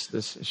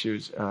 She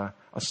was a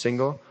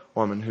single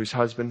woman whose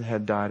husband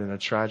had died in a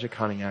tragic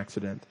hunting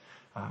accident.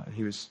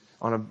 He was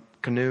on a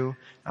canoe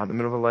out in the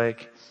middle of a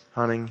lake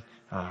hunting.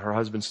 Her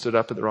husband stood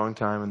up at the wrong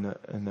time,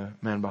 and the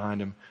man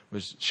behind him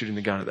was shooting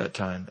the gun at that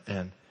time.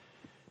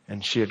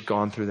 And she had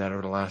gone through that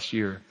over the last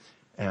year.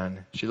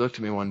 And she looked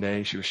at me one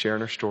day. She was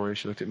sharing her story.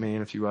 She looked at me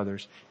and a few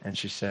others, and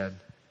she said,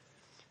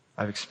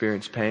 "I've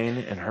experienced pain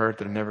and hurt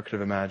that I never could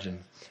have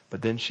imagined."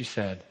 But then she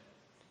said,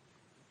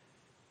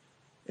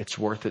 "It's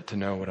worth it to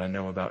know what I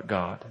know about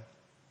God."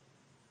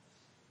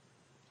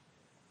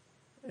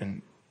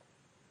 And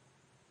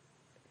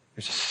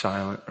there's just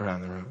silent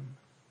around the room.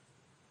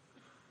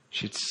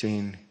 She'd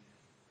seen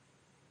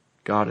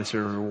God as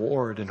her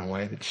reward in a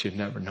way that she had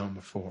never known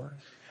before.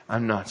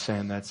 I'm not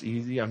saying that's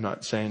easy. I'm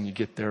not saying you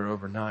get there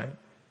overnight.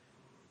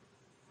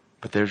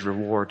 But there's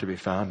reward to be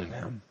found in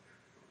Him.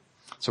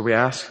 So we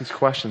ask these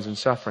questions in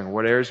suffering.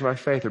 What areas of my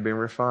faith are being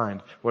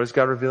refined? What is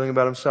God revealing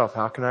about Himself?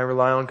 How can I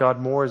rely on God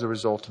more as a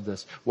result of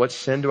this? What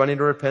sin do I need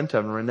to repent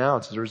of and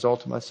renounce as a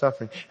result of my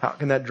suffering? How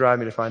can that drive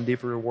me to find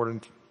deeper reward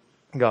in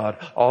God?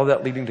 All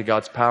that leading to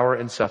God's power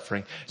in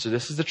suffering. So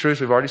this is the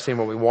truth. We've already seen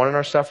what we want in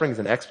our suffering is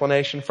an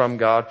explanation from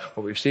God.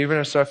 What we receive in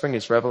our suffering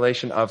is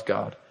revelation of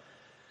God.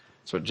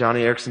 That's what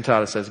Johnny Erickson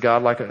Tada says.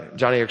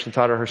 Johnny Erickson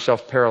Tada,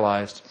 herself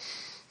paralyzed,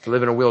 to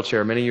live in a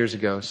wheelchair many years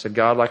ago, said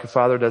God, like a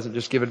father, doesn't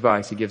just give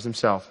advice, He gives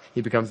Himself.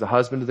 He becomes the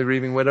husband of the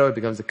grieving widow. He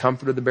becomes the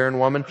comfort of the barren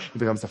woman. He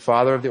becomes the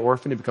father of the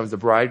orphan. He becomes the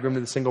bridegroom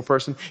to the single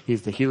person.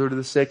 He's the healer to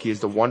the sick. He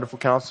is the wonderful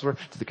counselor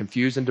to the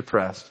confused and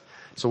depressed.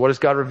 So what does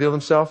God reveal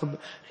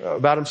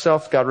about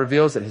Himself? God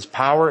reveals that His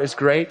power is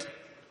great.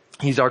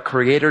 He's our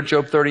creator,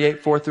 Job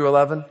 38, 4 through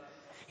 11.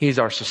 He's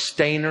our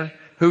sustainer.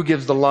 Who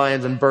gives the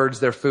lions and birds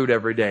their food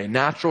every day?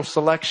 Natural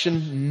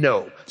selection?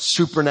 No.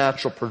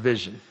 Supernatural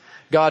provision.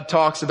 God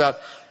talks about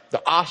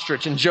the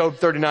ostrich in Job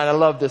 39. I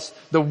love this.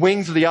 The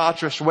wings of the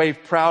ostrich wave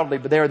proudly,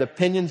 but they are the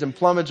pinions and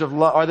plumage of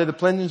love. Are they the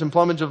pinions and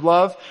plumage of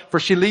love? For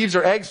she leaves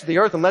her eggs to the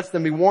earth and lets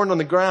them be worn on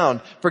the ground,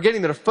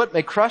 forgetting that a foot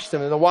may crush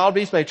them and the wild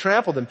beast may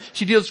trample them.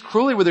 She deals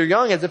cruelly with her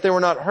young as if they were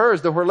not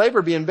hers, though her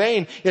labor be in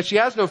vain. Yet she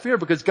has no fear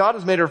because God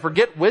has made her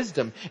forget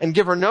wisdom and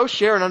give her no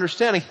share in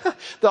understanding.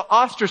 The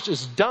ostrich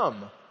is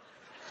dumb.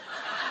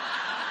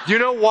 Do you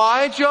know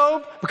why,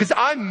 Job? Because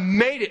I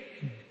made it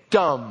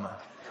dumb.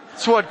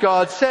 That's what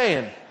God's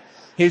saying.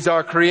 He's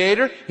our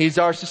creator. He's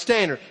our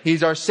sustainer.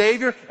 He's our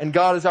savior. And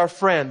God is our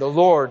friend, the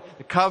Lord,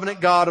 the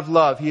covenant God of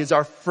love. He is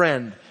our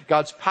friend.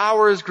 God's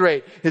power is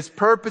great. His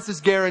purpose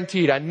is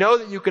guaranteed. I know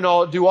that you can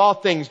all do all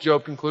things,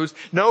 Job concludes.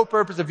 No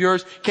purpose of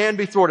yours can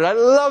be thwarted. I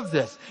love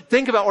this.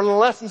 Think about one of the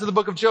lessons of the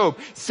book of Job.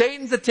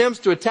 Satan's attempts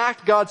to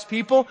attack God's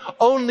people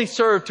only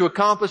serve to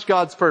accomplish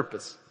God's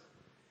purpose.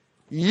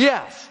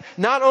 Yes,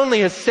 not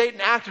only has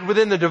Satan acted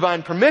within the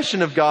divine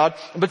permission of God,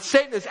 but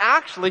Satan is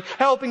actually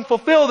helping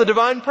fulfill the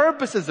divine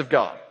purposes of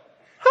God.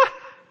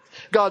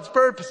 God's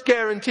purpose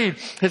guaranteed.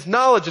 His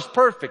knowledge is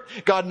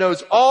perfect. God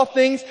knows all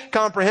things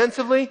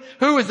comprehensively.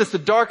 Who is this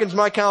that darkens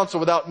my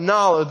counsel without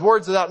knowledge, with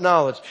words without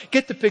knowledge?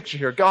 Get the picture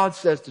here. God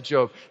says to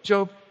Job,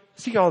 Job,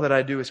 see all that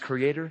I do as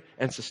creator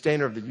and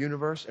sustainer of the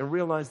universe, and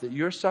realize that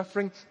your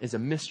suffering is a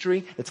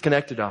mystery that's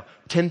connected to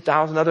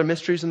 10,000 other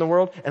mysteries in the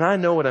world, and I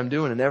know what I'm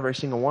doing in every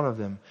single one of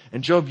them.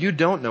 And Job, you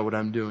don't know what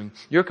I'm doing.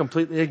 You're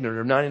completely ignorant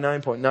of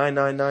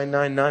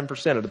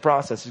 99.99999% of the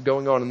processes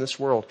going on in this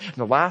world. And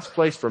the last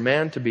place for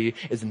man to be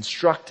is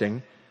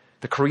instructing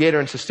the creator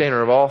and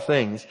sustainer of all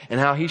things and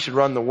how he should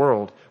run the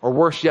world, or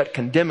worse yet,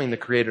 condemning the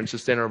creator and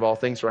sustainer of all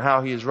things for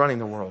how he is running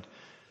the world.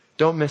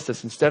 Don't miss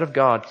this. Instead of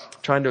God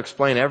trying to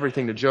explain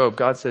everything to Job,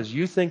 God says,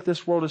 you think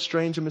this world is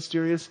strange and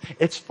mysterious?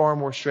 It's far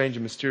more strange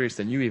and mysterious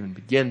than you even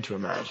begin to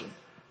imagine.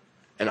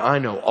 And I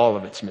know all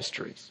of its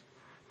mysteries.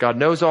 God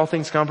knows all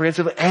things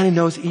comprehensively, and He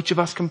knows each of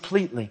us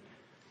completely.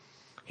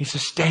 He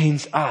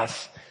sustains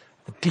us,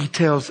 the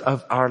details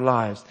of our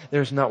lives.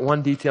 There's not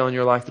one detail in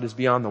your life that is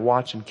beyond the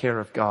watch and care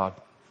of God.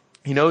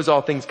 He knows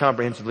all things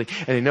comprehensively,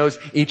 and He knows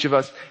each of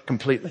us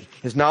completely.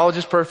 His knowledge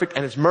is perfect,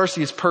 and His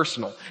mercy is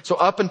personal. So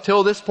up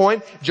until this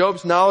point,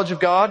 Job's knowledge of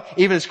God,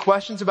 even his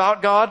questions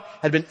about God,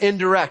 had been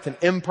indirect and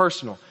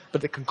impersonal.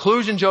 But the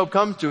conclusion Job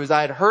comes to is,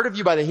 I had heard of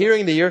you by the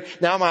hearing of the ear.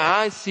 Now my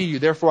eyes see you.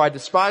 Therefore I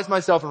despise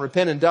myself and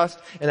repent in dust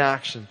and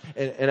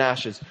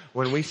ashes.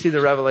 When we see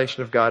the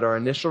revelation of God, our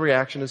initial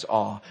reaction is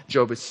awe.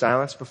 Job is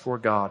silenced before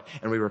God,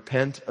 and we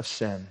repent of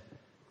sin.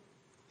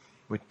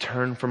 We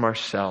turn from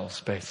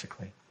ourselves,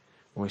 basically.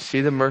 When we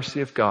see the mercy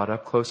of God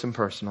up close and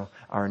personal,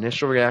 our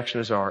initial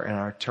reaction is awe, and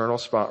our eternal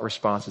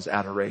response is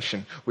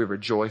adoration. We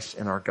rejoice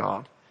in our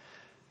God.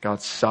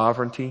 God's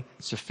sovereignty,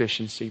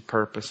 sufficiency,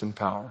 purpose, and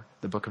power.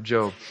 The book of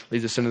Job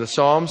leads us into the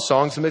Psalms,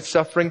 songs amidst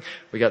suffering.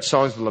 We got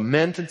songs of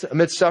lament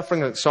amidst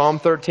suffering, like Psalm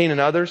 13 and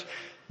others.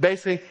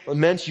 Basically,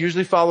 laments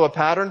usually follow a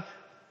pattern.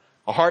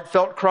 A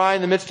heartfelt cry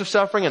in the midst of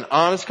suffering, an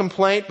honest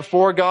complaint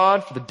before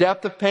God for the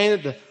depth of pain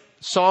that the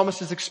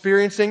psalmist is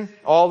experiencing,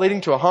 all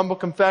leading to a humble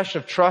confession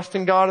of trust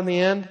in God in the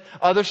end.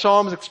 Other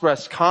psalms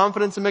express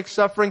confidence amidst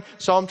suffering.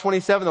 Psalm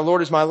 27, the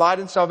Lord is my light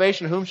and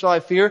salvation. Whom shall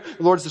I fear?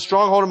 The Lord is the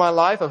stronghold of my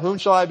life. Of whom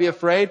shall I be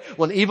afraid?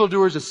 When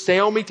evildoers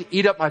assail me to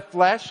eat up my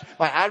flesh,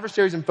 my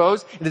adversaries and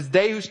foes, it is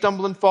they who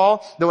stumble and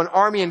fall. Though an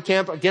army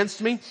encamp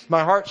against me,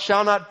 my heart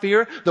shall not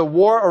fear. Though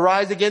war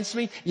arise against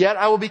me, yet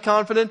I will be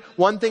confident.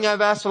 One thing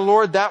I've asked of the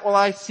Lord, that will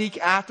I seek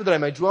after, that I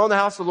may dwell in the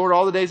house of the Lord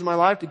all the days of my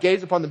life, to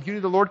gaze upon the beauty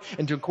of the Lord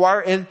and to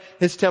inquire in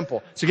His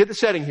temple. So get the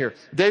setting here.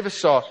 David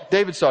saw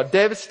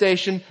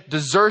devastation,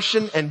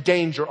 desertion, and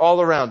danger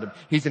all around him.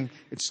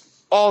 It's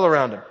all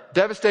around him.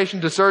 Devastation,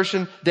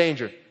 desertion,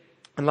 danger.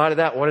 In light of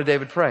that, what did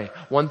David pray?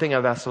 One thing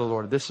I've asked of the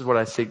Lord, this is what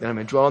I seek, that I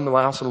may dwell in the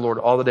house of the Lord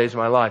all the days of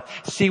my life.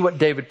 See what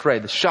David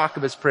prayed, the shock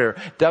of his prayer.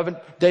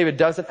 David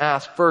doesn't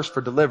ask first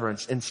for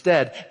deliverance.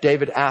 Instead,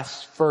 David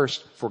asks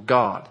first for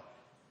God,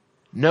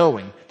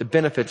 knowing the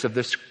benefits of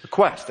this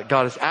request, that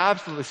God is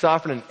absolutely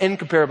sovereign and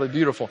incomparably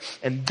beautiful.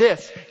 And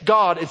this,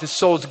 God, is his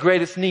soul's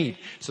greatest need.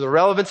 So the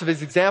relevance of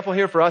his example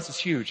here for us is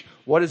huge.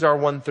 What is our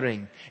one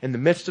thing? In the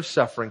midst of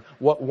suffering,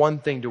 what one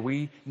thing do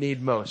we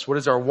need most? What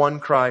is our one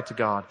cry to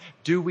God?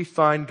 Do we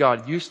find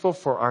God useful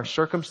for our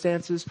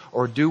circumstances,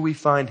 or do we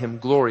find Him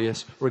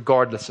glorious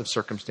regardless of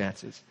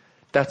circumstances?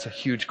 That's a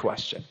huge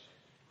question.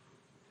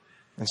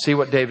 And see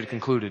what David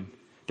concluded.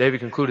 David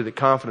concluded that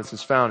confidence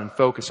is found in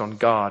focus on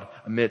God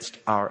amidst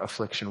our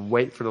affliction.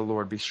 Wait for the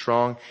Lord. Be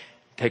strong,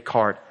 take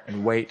heart,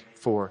 and wait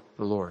for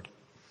the Lord.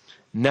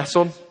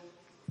 Nestled,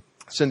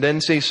 so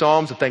then see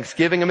Psalms of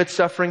thanksgiving amidst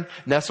suffering.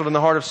 Nestled in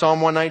the heart of Psalm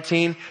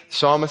 119, the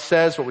psalmist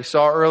says what we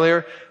saw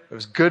earlier. It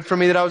was good for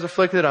me that I was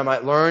afflicted, that I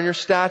might learn your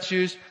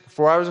statutes.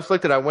 Before I was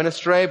afflicted, I went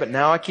astray, but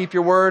now I keep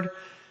your word.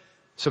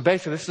 So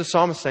basically, this is the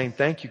psalmist saying,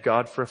 thank you,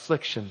 God, for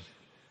affliction.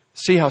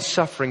 See how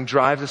suffering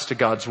drives us to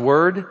God's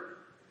word,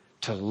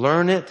 to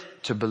learn it,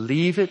 to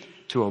believe it,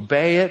 to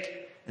obey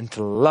it, and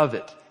to love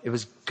it. It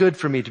was good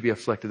for me to be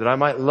afflicted, that I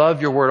might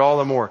love your word all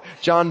the more.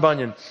 John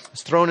Bunyan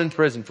was thrown in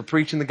prison for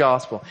preaching the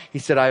gospel. He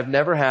said, I have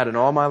never had in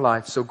all my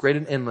life so great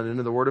an inlet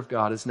into the word of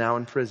God as now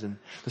in prison.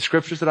 The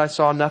scriptures that I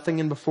saw nothing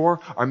in before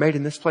are made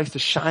in this place to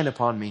shine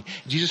upon me.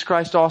 Jesus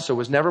Christ also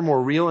was never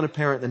more real and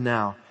apparent than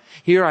now.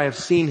 Here I have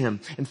seen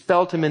him and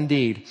felt him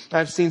indeed. I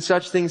have seen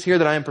such things here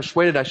that I am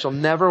persuaded I shall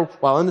never,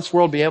 while in this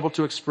world, be able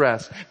to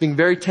express. Being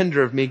very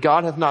tender of me,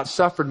 God hath not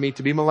suffered me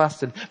to be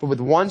molested, but with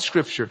one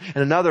scripture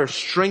and another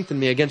strengthened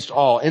me against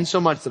all,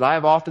 insomuch that I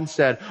have often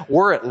said,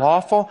 were it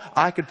lawful,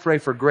 I could pray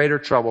for greater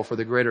trouble for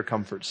the greater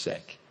comfort's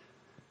sake.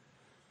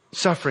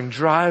 Suffering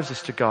drives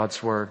us to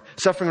God's word.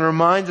 Suffering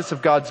reminds us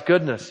of God's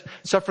goodness.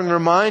 Suffering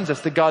reminds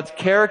us that God's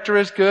character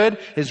is good,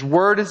 His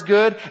word is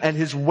good, and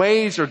His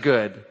ways are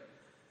good.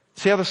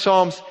 See how the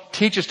Psalms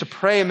teach us to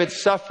pray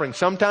amidst suffering,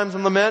 sometimes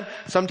in lament,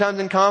 sometimes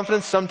in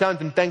confidence,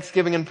 sometimes in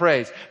thanksgiving and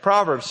praise.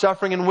 Proverbs,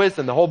 suffering and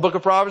wisdom. The whole book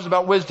of Proverbs is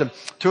about wisdom.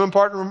 Two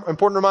important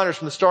reminders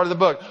from the start of the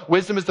book.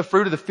 Wisdom is the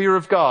fruit of the fear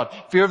of God.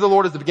 Fear of the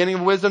Lord is the beginning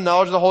of wisdom.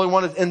 Knowledge of the Holy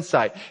One is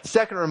insight.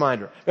 Second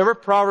reminder. Remember,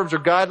 Proverbs are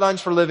guidelines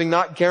for living,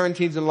 not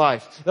guarantees in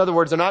life. In other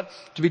words, they're not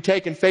to be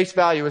taken face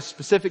value as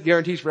specific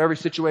guarantees for every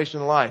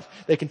situation in life.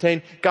 They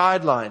contain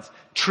guidelines,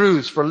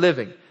 truths for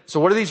living. So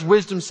what do these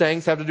wisdom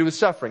sayings have to do with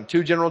suffering?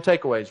 Two general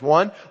takeaways.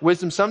 One,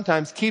 wisdom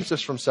sometimes keeps us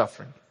from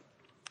suffering.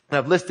 And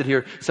I've listed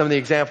here some of the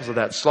examples of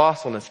that.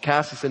 Slothfulness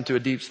casts us into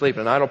a deep sleep.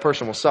 An idle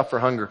person will suffer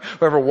hunger.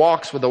 Whoever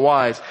walks with the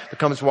wise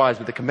becomes wise,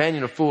 but the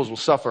companion of fools will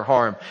suffer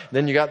harm. And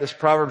then you got this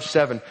Proverbs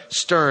 7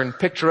 stern,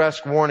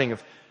 picturesque warning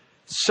of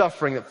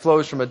suffering that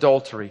flows from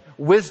adultery.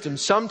 Wisdom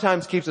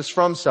sometimes keeps us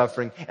from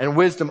suffering, and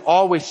wisdom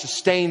always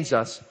sustains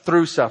us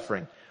through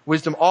suffering.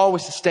 Wisdom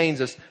always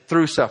sustains us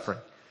through suffering.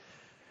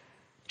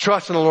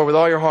 Trust in the Lord with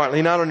all your heart.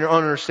 Lean not on your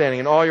own understanding.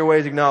 In all your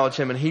ways acknowledge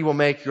Him, and He will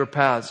make your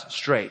paths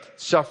straight.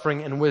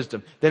 Suffering and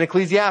wisdom. Then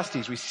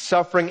Ecclesiastes, we see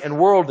suffering and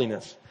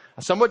worldliness.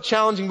 A somewhat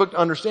challenging book to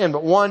understand,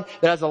 but one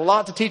that has a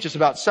lot to teach us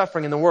about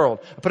suffering in the world.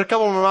 I put a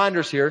couple of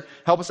reminders here.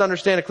 Help us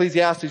understand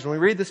Ecclesiastes. When we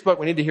read this book,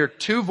 we need to hear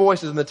two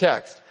voices in the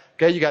text.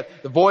 Okay, you got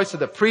the voice of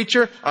the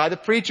preacher. I, the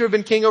preacher, have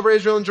been king over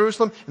Israel and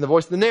Jerusalem. And the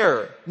voice of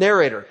the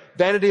narrator.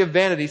 Vanity of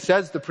vanity,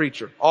 says the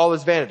preacher. All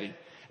is vanity.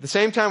 At the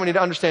same time, we need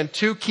to understand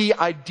two key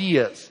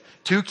ideas.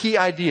 Two key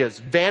ideas,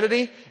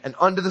 vanity and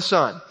under the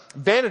sun.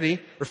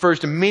 Vanity refers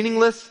to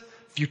meaningless,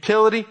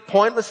 futility,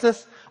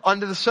 pointlessness.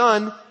 Under the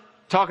sun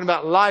talking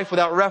about life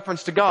without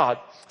reference to God.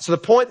 So the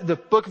point that the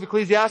book of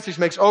Ecclesiastes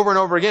makes over and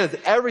over again is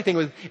that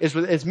everything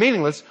is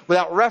meaningless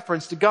without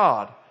reference to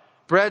God.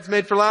 Bread's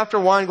made for laughter,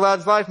 wine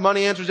glads life,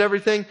 money answers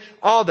everything,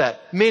 all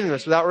that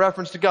meaningless without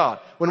reference to God.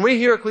 When we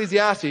hear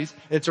Ecclesiastes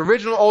in its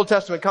original Old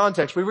Testament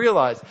context, we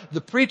realize the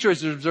preacher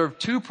has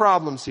observed two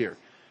problems here.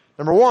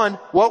 Number one,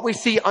 what we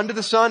see under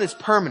the sun is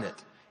permanent.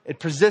 It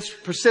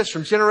persists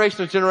from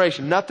generation to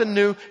generation. Nothing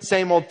new,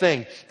 same old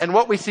thing. And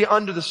what we see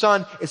under the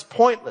sun is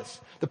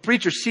pointless. The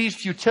preacher sees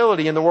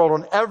futility in the world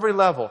on every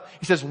level.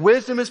 He says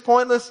wisdom is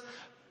pointless,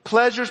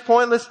 pleasure is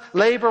pointless,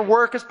 labor,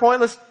 work is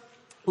pointless,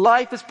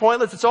 life is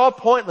pointless. It's all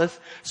pointless,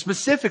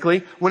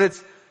 specifically when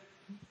it's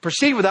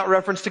perceived without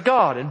reference to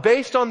God. And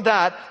based on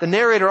that, the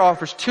narrator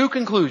offers two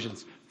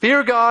conclusions.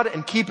 Fear God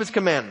and keep His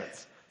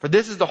commandments. For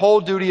this is the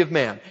whole duty of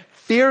man.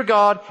 Fear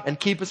God and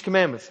keep His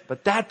commandments.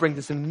 But that brings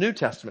us into the New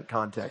Testament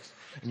context.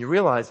 And you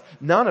realize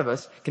none of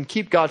us can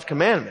keep God's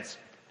commandments.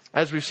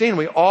 As we've seen,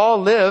 we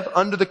all live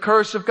under the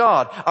curse of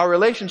God. Our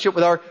relationship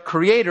with our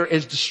Creator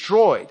is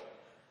destroyed.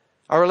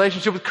 Our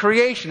relationship with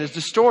creation is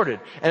distorted.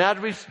 And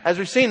as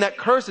we've seen, that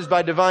curse is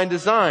by divine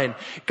design.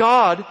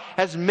 God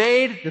has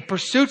made the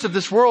pursuits of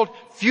this world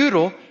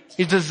futile.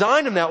 He's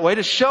designed them that way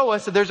to show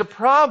us that there's a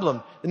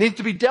problem that needs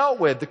to be dealt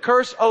with. The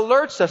curse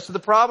alerts us to the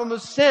problem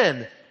of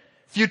sin.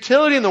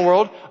 Futility in the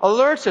world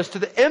alerts us to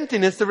the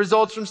emptiness that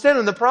results from sin.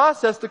 In the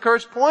process, the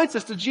curse points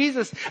us to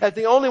Jesus as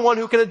the only one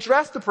who can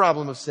address the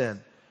problem of sin.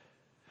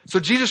 So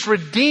Jesus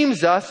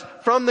redeems us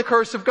from the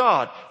curse of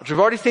God, which we've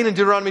already seen in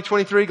Deuteronomy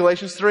 23,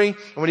 Galatians 3.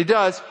 And when He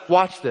does,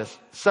 watch this.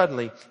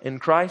 Suddenly, in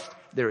Christ,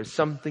 there is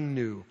something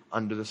new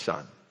under the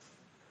sun.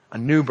 A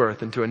new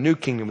birth into a new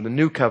kingdom with a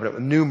new covenant,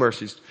 with new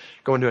mercies,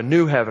 going to a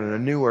new heaven and a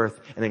new earth.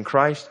 And in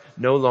Christ,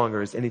 no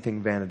longer is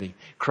anything vanity.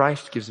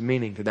 Christ gives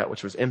meaning to that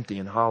which was empty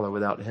and hollow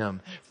without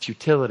Him.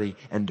 Futility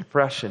and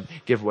depression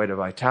give way to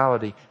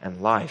vitality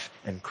and life.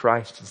 And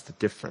Christ is the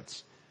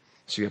difference.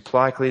 So you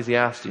apply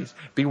Ecclesiastes.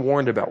 Be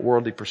warned about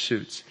worldly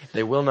pursuits.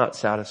 They will not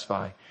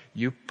satisfy.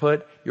 You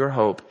put your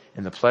hope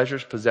in the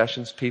pleasures,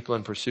 possessions, people,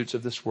 and pursuits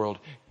of this world,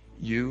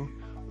 you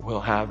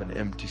will have an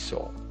empty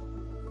soul.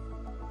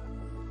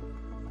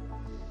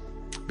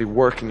 Be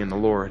working in the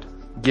Lord.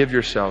 Give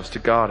yourselves to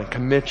God and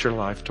commit your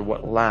life to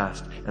what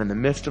lasts. And in the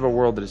midst of a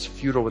world that is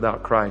futile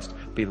without Christ,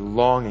 be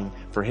longing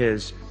for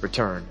His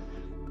return.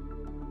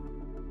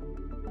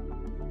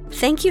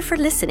 Thank you for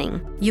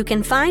listening. You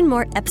can find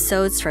more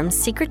episodes from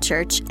Secret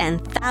Church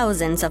and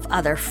thousands of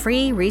other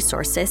free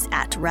resources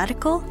at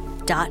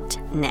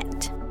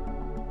radical.net.